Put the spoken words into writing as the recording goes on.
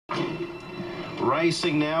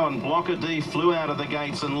racing now, and Blocker D flew out of the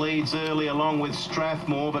gates and leads early along with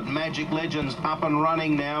Strathmore, but Magic Legend's up and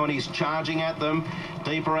running now and he's charging at them.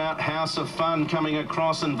 Deeper out, House of Fun coming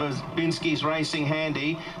across, and Verbinski's racing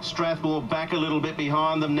handy. Strathmore back a little bit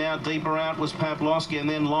behind them now. Deeper out was Pavlovsky, and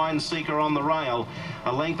then Line Seeker on the rail.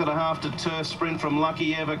 A length and a half to Turf Sprint from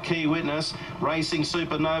Lucky Ever, Key Witness. Racing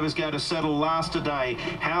Supernova's going to settle last today.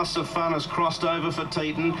 House of Fun has crossed over for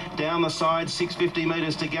Teton. Down the side, 650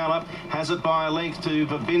 metres to gallop. Has it by a length to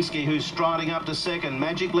Verbinski, who's striding up to second.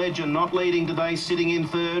 Magic Legend not leading today, sitting in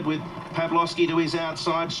third with Pavlovsky to his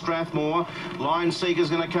outside. Strathmore. Line Seeker's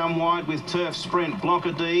going to come wide with Turf Sprint.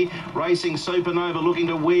 Blocker D. Racing Supernova looking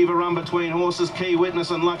to weave a run between horses. Key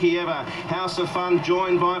Witness and Lucky Ever. House of Fun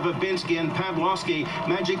joined by Verbinski and Pavlovsky.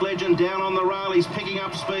 Magic Legend down on the rail. He's picking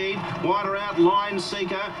up speed. Wider out, Line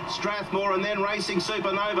Seeker, Strathmore, and then Racing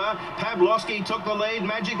Supernova. Pavlovsky took the lead.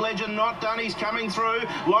 Magic Legend not done. He's coming through.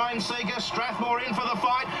 Line Seeker, Strathmore in for the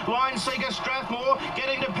fight. Line Seeker, Strathmore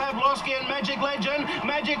getting to Pavlovsky and Magic Legend.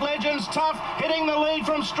 Magic Legend's tough, hitting the lead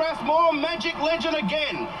from Strathmore. Magic Legend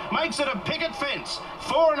again makes it a picket fence.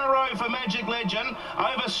 4 in a row for Magic Legend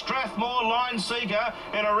over Strathmore. Line Seeker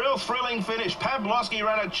in a real thrilling finish. Pavlovsky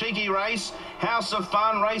ran a cheeky race. House of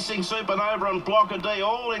Fun, Racing Supernova and Blocker D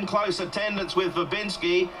all in close attendance with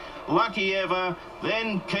Verbinski. Lucky Ever,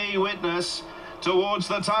 then Key Witness towards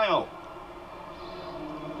the tail.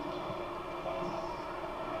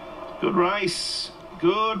 Good race,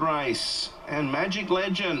 good race. And Magic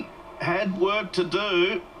Legend had work to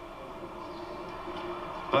do,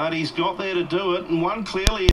 but he's got there to do it, and one clearly